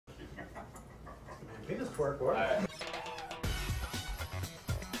You just twerk for it.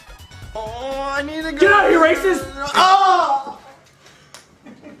 Oh, I need to go. Get out of here, racist! Oh!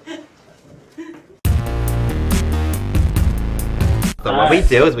 So what we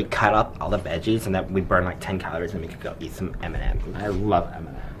do is we cut up all the veggies and then we burn like 10 calories and we could go eat some M&M's. I love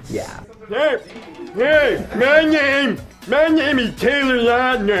M&M's. Yeah. Hey, my name is Taylor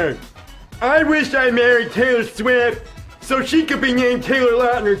Lautner. I wish I married Taylor Swift so she could be named Taylor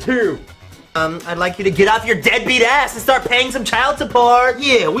Lautner too. I'd like you to get off your deadbeat ass and start paying some child support.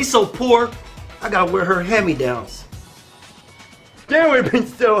 Yeah, we so poor. I gotta wear her hand-me-downs. That would have been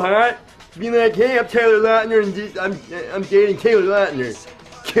so hot. To be like, hey, I'm Taylor Lautner and I'm dating Taylor Lautner.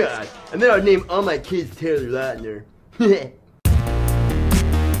 God, and then I'd name all my kids Taylor Lautner. Yeah.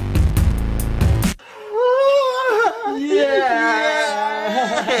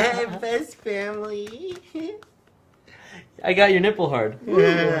 Best family. I got your nipple hard.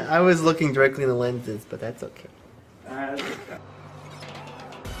 Yeah, I was looking directly in the lenses, but that's okay.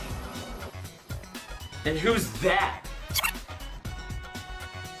 And who's that?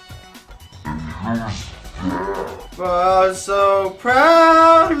 For so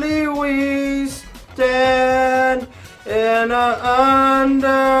proudly we stand in our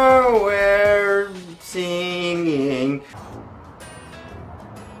underwear singing.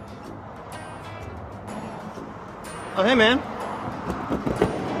 Oh, hey, man.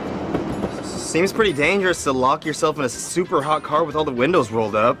 Seems pretty dangerous to lock yourself in a super hot car with all the windows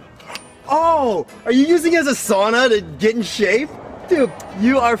rolled up. Oh, are you using it as a sauna to get in shape? Dude,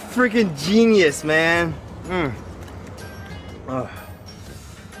 you are freaking genius, man.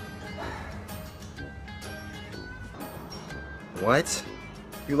 What?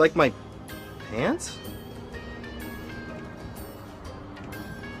 You like my pants?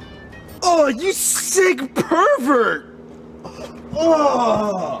 Oh, you sick pervert!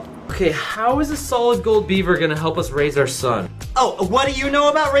 Oh! Okay, how is a solid gold beaver gonna help us raise our son? Oh, what do you know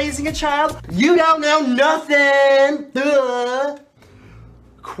about raising a child? You don't know nothing! Duh.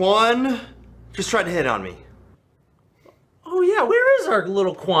 Quan just tried to hit on me. Oh yeah, where is our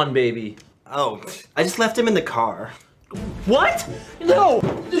little Quan baby? Oh, I just left him in the car. What? No!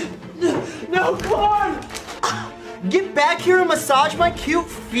 No, Quan! Get back here and massage my cute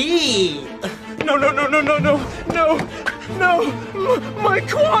feet! No, my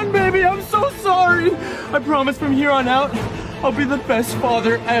Quan baby, I'm so sorry. I promise from here on out, I'll be the best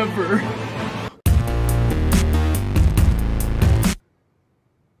father ever.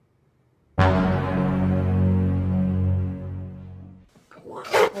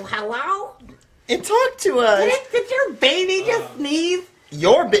 Hello? And talk to us! Did your baby just sneeze?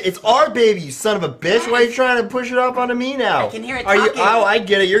 It's our baby, you son of a bitch. Why are you trying to push it off onto me now? I can hear it Are you? talking. Oh, I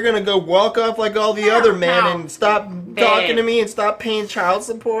get it. You're gonna go walk off like all the other men no. and stop talking to me and stop paying child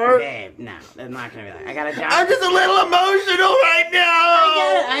support? Babe, no, that's not gonna be that. I got a job. I'm just a little emotional right now! I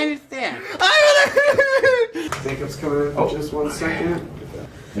get it, I understand. Makeup's coming in for just 1 second.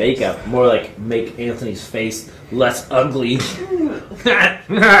 Makeup. More like make Anthony's face less ugly. Ian,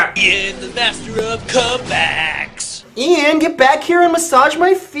 the master of comebacks. Ian, get back here and massage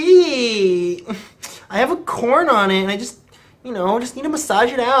my feet. I have a corn on it and I just, just need to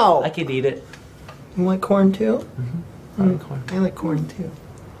massage it out. I could eat it. You like corn too? I like corn. I like corn too.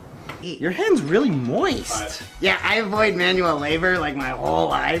 Your hand's really moist. Yeah, I avoid manual labor like my whole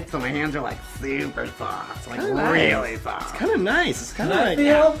life, so my hands are like super soft. Like really soft. Kind of nice. It's kind of like...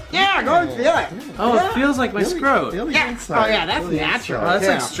 Yeah, go and feel it. Oh, it feels like my scrot. Yeah. Oh yeah, that's natural. Oh, that's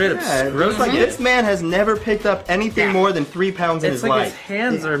like straight up It's like scrotum. this man has never picked up anything more than 3 pounds in It's his like his life.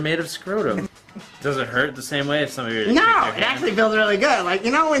 hands are made of scrotum. Does it hurt the same way if somebody were to No, take their it hand? actually feels really good. Like,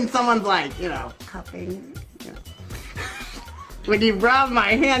 when someone's like, cupping, when you rub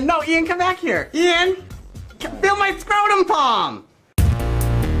my hand. No, Ian, come back here. Ian, feel my scrotum palm.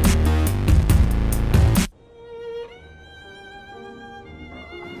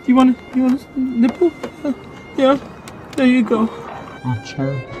 You want a nipple? Yeah, there you go.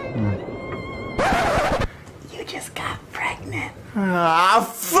 You just got pregnant. Ah,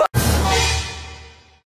 fuck!